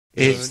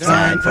It's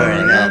time for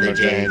another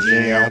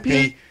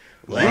JGLP.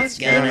 What's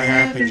gonna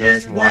happen?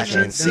 Just watch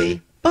and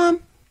see.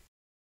 Bum.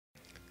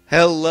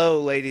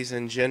 Hello, ladies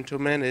and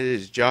gentlemen. It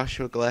is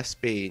Joshua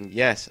Gillespie. And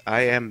yes,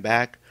 I am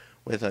back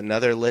with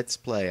another Let's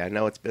Play. I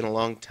know it's been a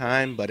long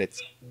time, but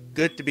it's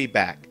good to be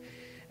back.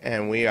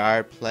 And we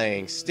are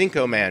playing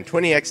Stinkoman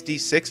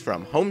 20xD6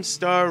 from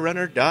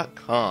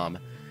HomestarRunner.com.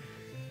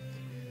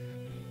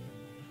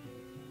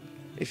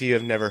 If you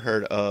have never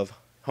heard of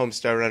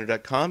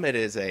HomestarRunner.com, it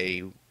is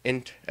a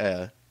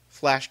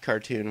Flash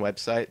cartoon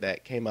website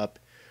that came up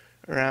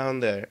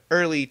around the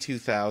early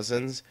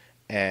 2000s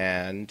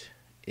and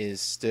is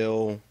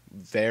still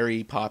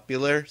very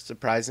popular,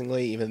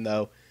 surprisingly, even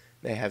though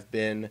they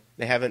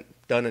haven't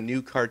done a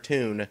new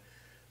cartoon.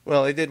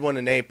 Well, they did one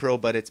in April,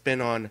 but it's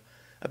been on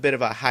a bit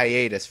of a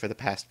hiatus for the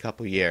past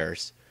couple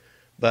years.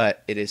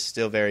 But it is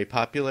still very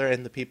popular,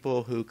 and the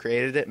people who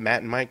created it,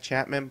 Matt and Mike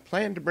Chapman,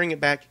 plan to bring it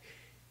back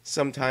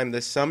sometime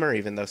this summer,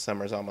 even though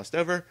summer's almost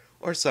over,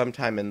 or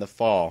sometime in the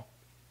fall.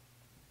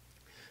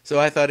 So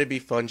I thought it'd be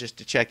fun just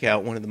to check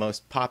out one of the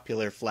most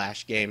popular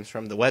Flash games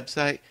from the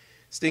website,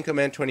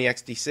 Stinkoman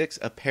 20xD6,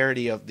 a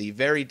parody of the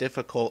very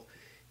difficult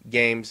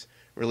games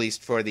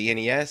released for the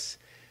NES,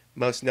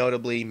 most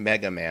notably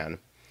Mega Man.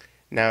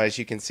 Now, as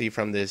you can see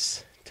from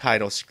this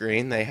title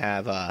screen, they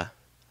have a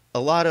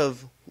lot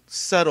of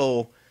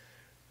subtle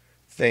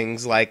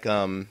things, like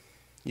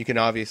you can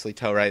obviously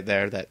tell right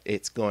there that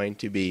it's going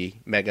to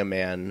be Mega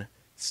Man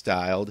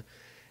styled,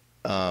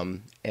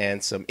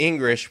 and some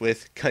English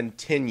with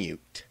continued.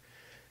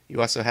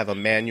 You also have a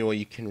manual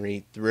you can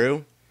read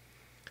through.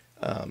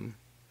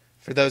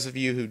 For those of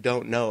you who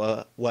don't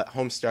know what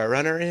Homestar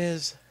Runner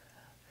is,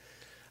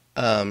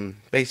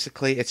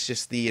 basically it's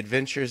just the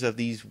adventures of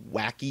these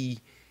wacky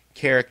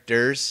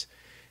characters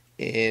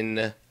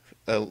in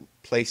a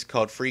place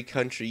called Free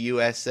Country,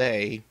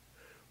 USA,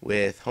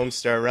 with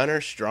Homestar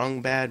Runner,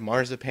 Strong Bad,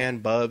 Marzipan,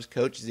 Bubs,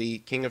 Coach Z,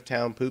 King of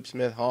Town,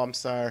 Poopsmith,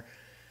 Homestar,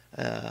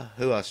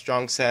 who else?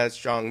 Strong Sad,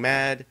 Strong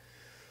Mad.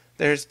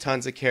 There's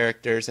tons of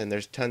characters, and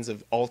there's tons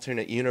of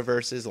alternate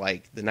universes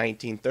like the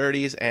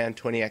 1930s and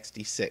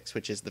 20xD6,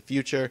 which is the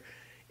future,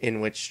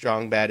 in which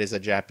Strong Bad is a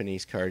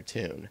Japanese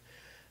cartoon.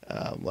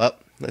 Well,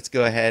 let's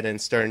go ahead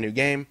and start a new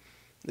game.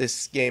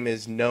 This game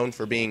is known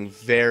for being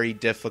very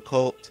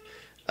difficult.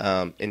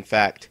 In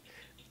fact,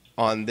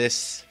 on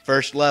this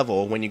first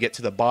level, when you get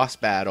to the boss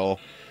battle,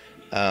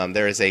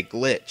 there is a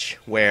glitch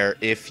where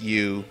if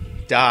you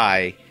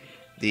die,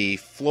 the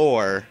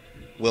floor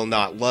will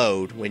not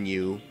load when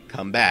you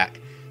come back.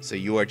 So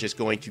you are just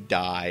going to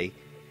die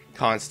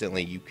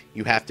constantly.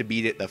 You have to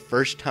beat it the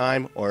first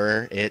time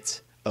or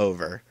it's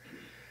over.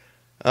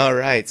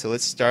 Alright, so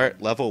let's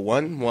start level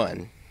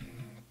 1-1.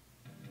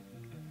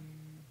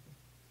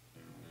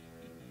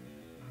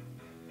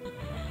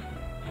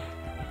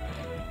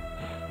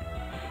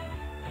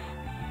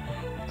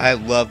 I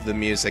love the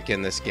music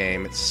in this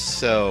game. It's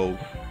so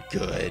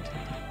good.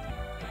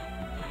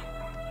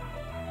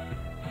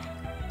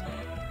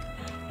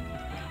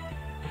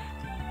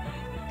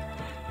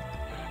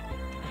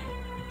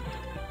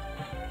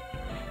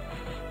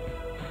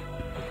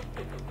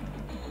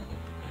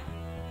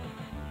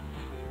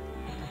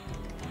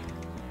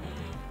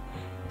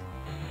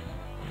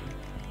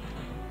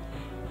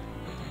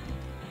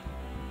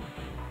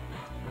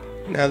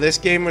 Now, this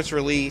game was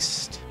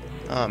released...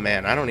 Oh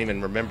man, I don't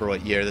even remember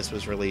what year this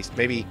was released.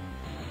 Maybe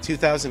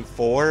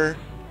 2004?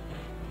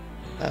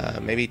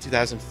 Maybe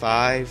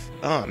 2005?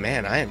 Oh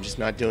man, I am just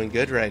not doing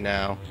good right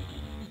now.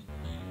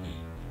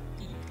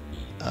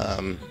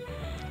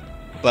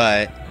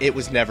 But it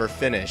was never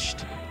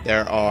finished.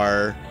 There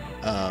are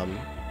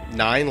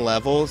 9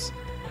 levels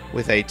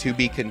with a to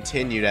be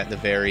continued at the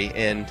very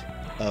end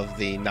of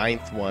the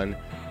 9th one,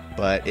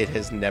 but it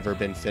has never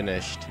been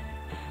finished.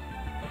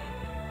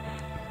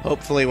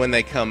 Hopefully when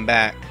they come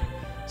back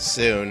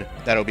soon,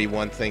 that'll be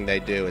one thing they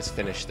do, is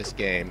finish this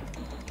game.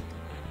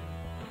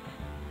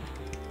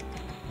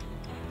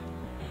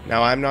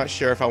 Now, I'm not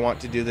sure if I want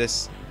to do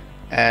this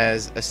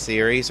as a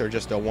series or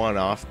just a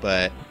one-off,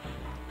 but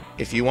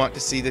if you want to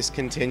see this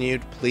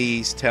continued,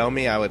 please tell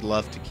me. I would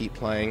love to keep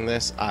playing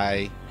this.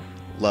 I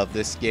love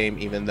this game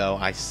even though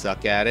I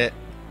suck at it.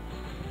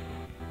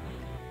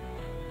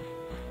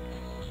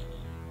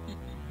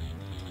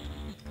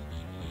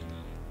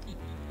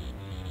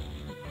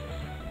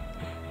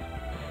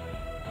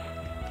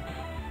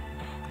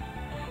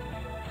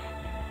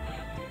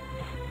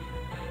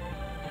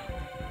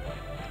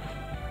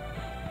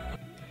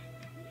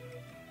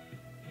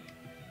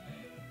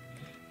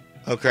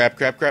 Oh, crap,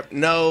 crap, crap.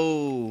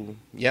 No!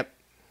 Yep.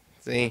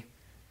 See?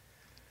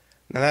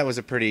 Now, that was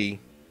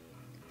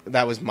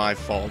that was my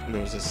fault, and it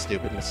was a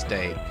stupid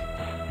mistake.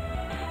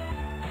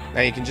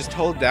 Now, you can just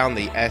hold down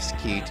the S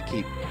key to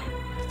keep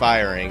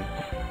firing.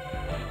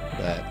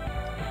 But,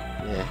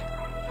 yeah.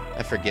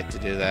 I forget to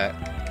do that.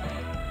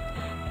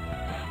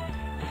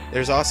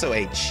 There's also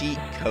a cheat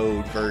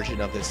code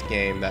version of this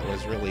game that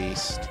was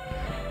released.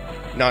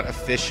 Not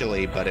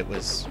officially, but it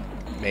was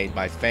made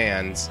by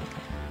fans.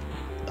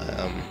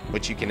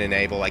 which you can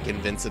enable like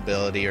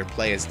invincibility or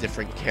play as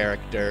different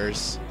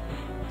characters,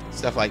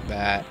 stuff like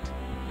that.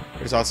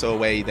 There's also a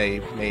way they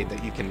made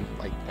that you can,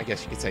 like, I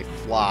guess you could say,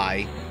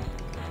 fly.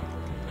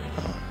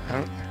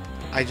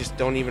 I just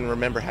don't even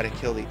remember how to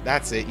kill the...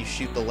 That's it, you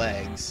shoot the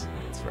legs.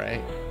 That's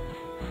right.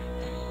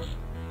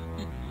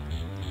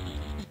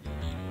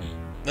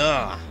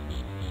 Ugh.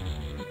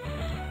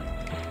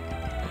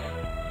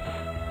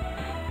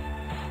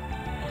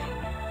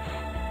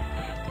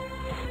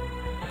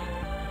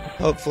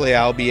 Hopefully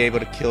I'll be able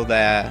to kill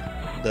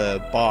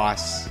the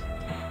boss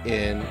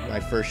in my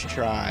first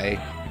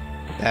try.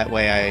 That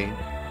way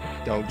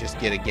I don't just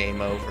get a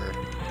game over.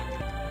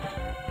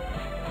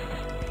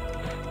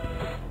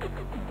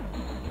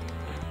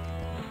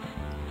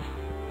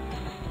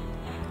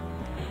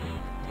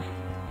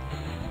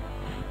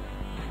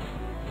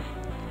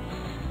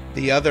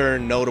 The other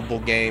notable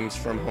games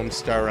from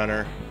Homestar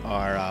Runner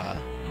are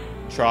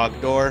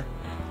Trogdor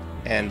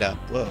and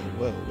whoa.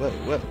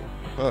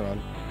 Hold on.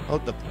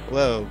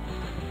 Whoa.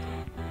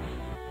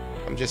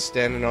 I'm just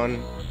standing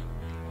on...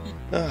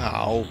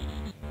 Oh.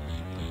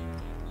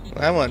 Well,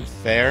 that wasn't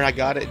fair. I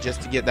got it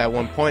just to get that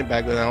 1 point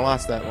back, but then I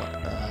lost that one.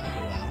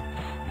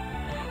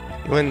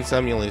 Well. You win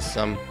some, you lose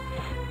some.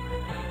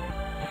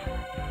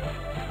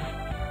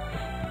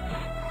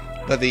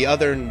 But the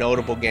other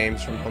notable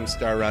games from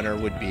Homestar Runner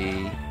would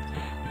be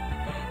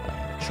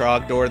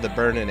Trogdor the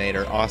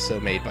Burninator, also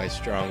made by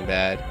Strong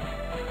Bad.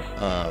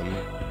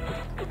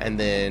 And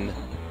then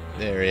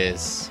there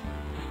is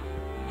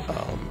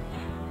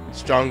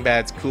Strong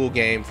Bad's Cool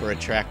Game for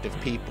Attractive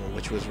People,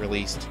 which was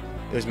released.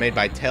 It was made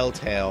by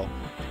Telltale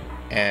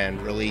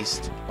and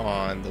released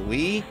on the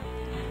Wii,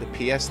 the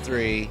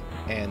PS3,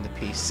 and the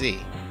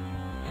PC.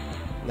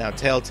 Now,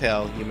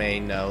 Telltale, you may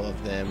know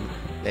of them.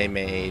 They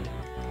made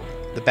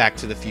the Back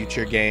to the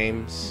Future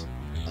games,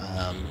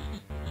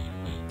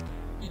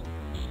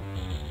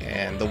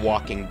 and The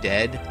Walking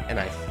Dead, and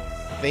I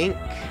think,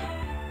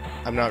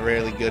 I'm not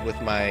really good with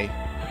my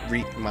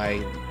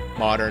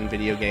modern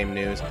video game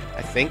news.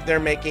 I think they're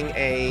making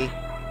a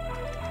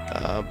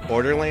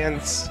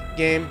Borderlands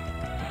game,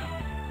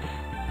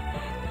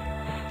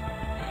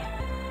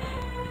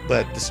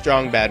 but the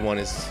Strong Bad one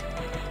is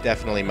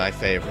definitely my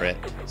favorite.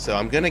 So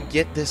I'm gonna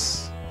get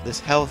this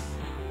health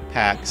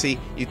pack. See,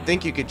 you'd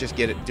think you could just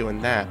get it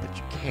doing that, but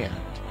you can't.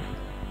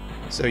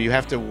 So you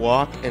have to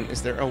walk, and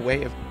is there a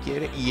way of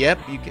getting... Yep,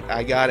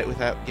 I got it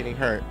without getting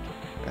hurt.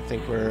 I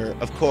think we're...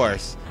 Of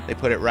course, they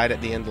put it right at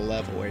the end of the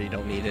level where you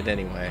don't need it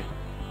anyway.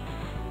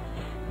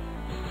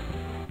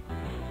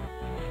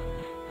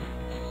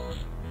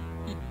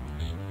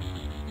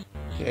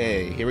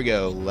 Okay, here we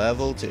go.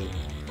 Level 2.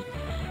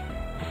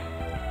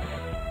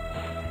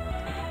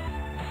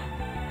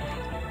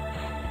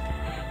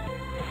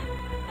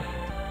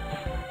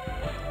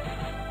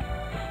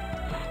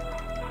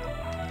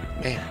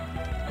 Man.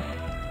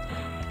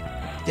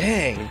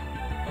 Dang.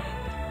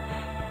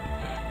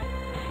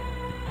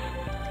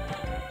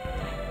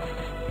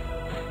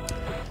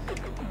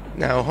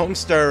 Now,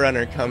 Homestar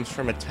Runner comes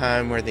from a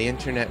time where the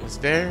internet was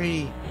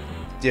very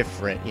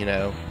different, you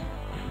know.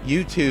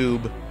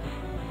 YouTube,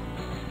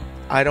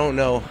 I don't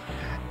know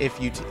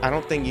if I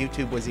don't think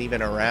YouTube was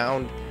even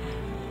around.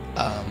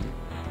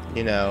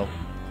 You know,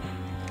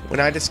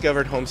 when I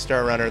discovered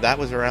Homestar Runner, that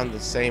was around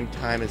the same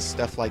time as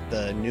stuff like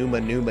the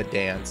Numa Numa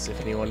dance, if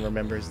anyone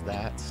remembers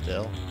that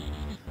still.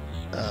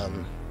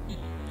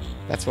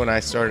 That's when I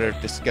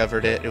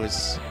discovered it. It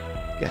was,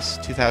 I guess,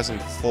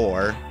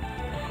 2004.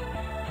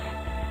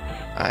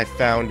 I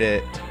found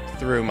it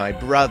through my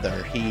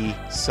brother. He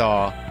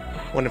saw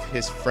one of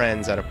his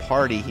friends at a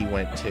party he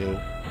went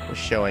to was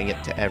showing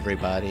it to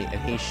everybody,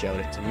 and he showed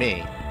it to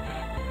me.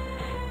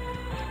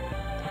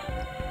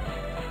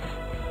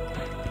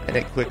 And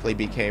it quickly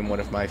became one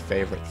of my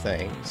favorite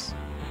things.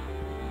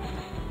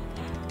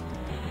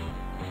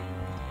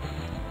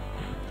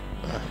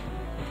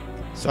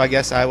 So I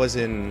guess I was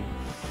in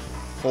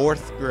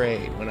 4th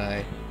grade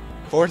when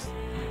fourth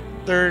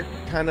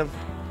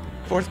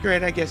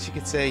grade, I guess you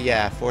could say.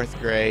 Yeah, 4th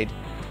grade.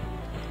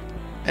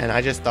 And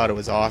I just thought it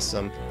was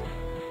awesome.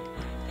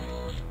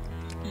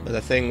 But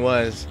the thing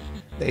was,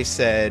 they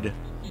said,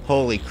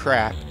 holy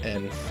crap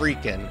and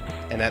freaking.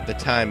 And at the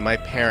time, my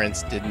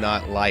parents did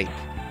not like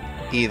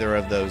either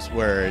of those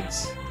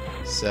words.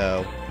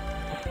 So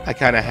I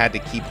kind of had to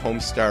keep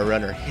Homestar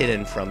Runner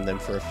hidden from them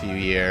for a few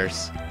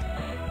years.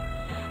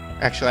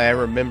 Actually, I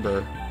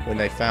remember when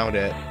they found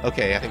it.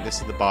 Okay, I think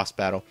this is the boss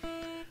battle.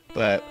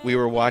 But we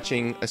were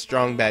watching a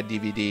Strong Bad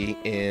DVD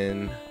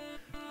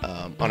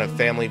on a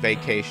family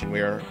vacation.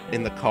 We were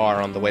in the car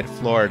on the way to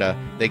Florida.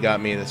 They got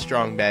me the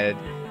Strong Bad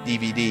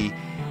DVD,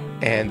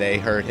 and they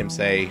heard him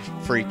say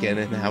freaking,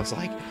 and I was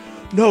like,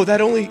 no,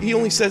 he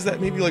only says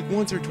that maybe like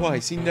once or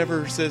twice. He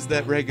never says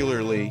that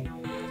regularly.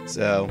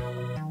 So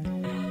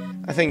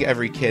I think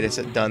every kid has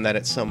done that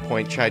at some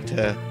point, tried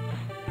to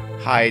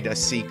hide a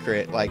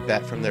secret like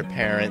that from their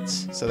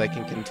parents so they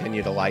can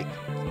continue to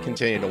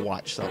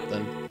watch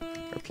something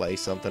or play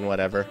something,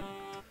 whatever.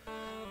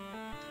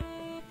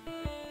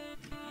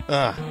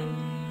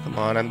 Come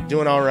on, I'm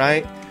doing all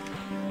right.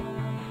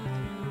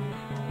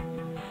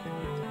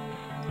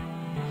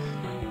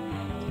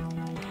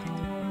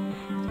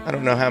 I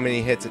don't know how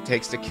many hits it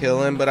takes to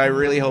kill him, but I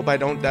really hope I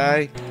don't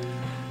die.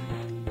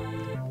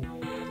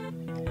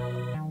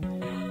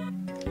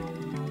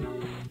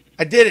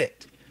 I did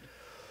it!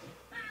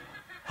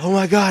 Oh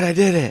my god, I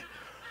did it!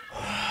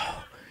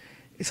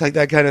 It's like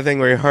that kind of thing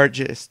where your heart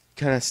just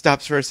kind of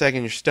stops for a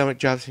second, your stomach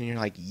drops, and you're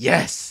like,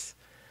 yes!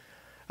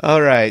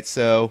 Alright,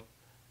 so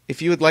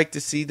if you would like to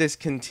see this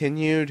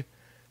continued,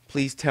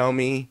 please tell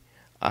me.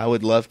 I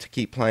would love to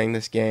keep playing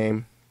this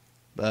game.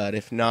 But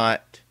if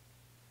not,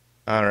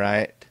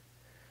 alright.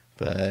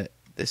 But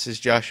this is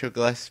Joshua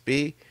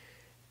Gillespie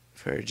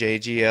for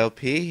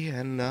JGLP,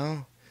 and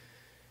I'll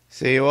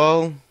see you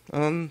all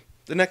on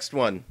the next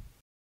one.